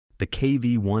The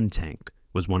KV-1 tank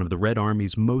was one of the Red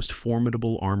Army's most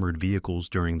formidable armored vehicles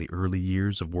during the early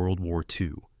years of World War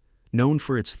II. Known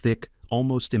for its thick,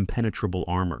 almost impenetrable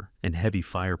armor and heavy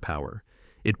firepower,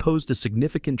 it posed a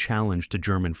significant challenge to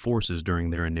German forces during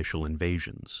their initial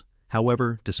invasions.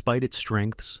 However, despite its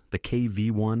strengths, the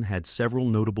KV-1 had several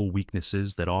notable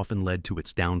weaknesses that often led to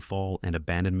its downfall and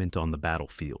abandonment on the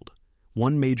battlefield.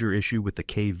 One major issue with the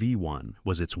KV-1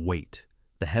 was its weight.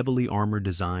 The heavily armored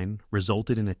design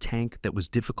resulted in a tank that was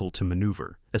difficult to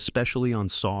maneuver, especially on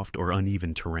soft or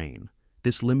uneven terrain.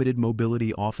 This limited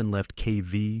mobility often left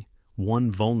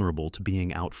KV-1 vulnerable to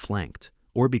being outflanked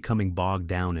or becoming bogged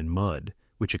down in mud,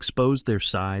 which exposed their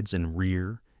sides and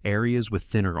rear, areas with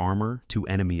thinner armor, to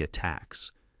enemy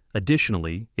attacks.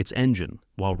 Additionally, its engine,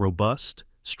 while robust,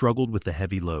 struggled with the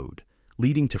heavy load,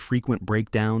 leading to frequent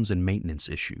breakdowns and maintenance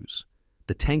issues.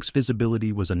 The tank's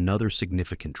visibility was another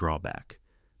significant drawback.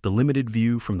 The limited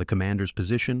view from the commander's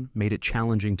position made it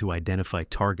challenging to identify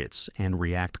targets and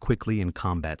react quickly in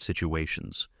combat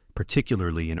situations,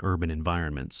 particularly in urban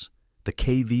environments. The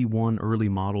KV-1 early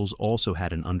models also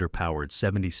had an underpowered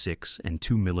 76 and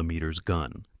 2 mm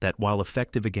gun that, while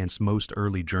effective against most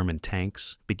early German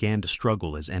tanks, began to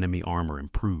struggle as enemy armor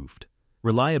improved.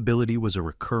 Reliability was a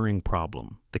recurring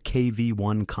problem. The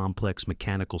KV-1 complex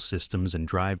mechanical systems and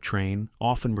drivetrain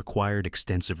often required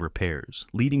extensive repairs,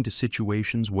 leading to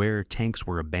situations where tanks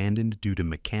were abandoned due to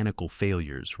mechanical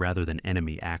failures rather than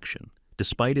enemy action.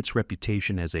 Despite its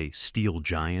reputation as a steel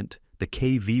giant, the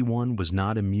KV-1 was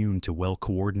not immune to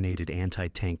well-coordinated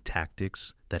anti-tank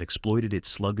tactics that exploited its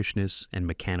sluggishness and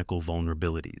mechanical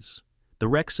vulnerabilities. The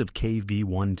wrecks of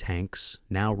KV-1 tanks,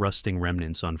 now rusting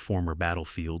remnants on former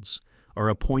battlefields, are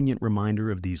a poignant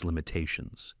reminder of these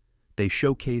limitations. They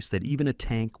showcase that even a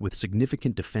tank with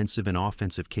significant defensive and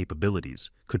offensive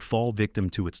capabilities could fall victim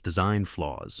to its design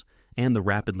flaws and the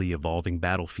rapidly evolving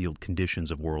battlefield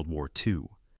conditions of World War II.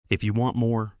 If you want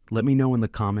more, let me know in the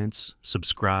comments,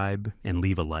 subscribe, and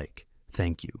leave a like.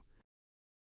 Thank you.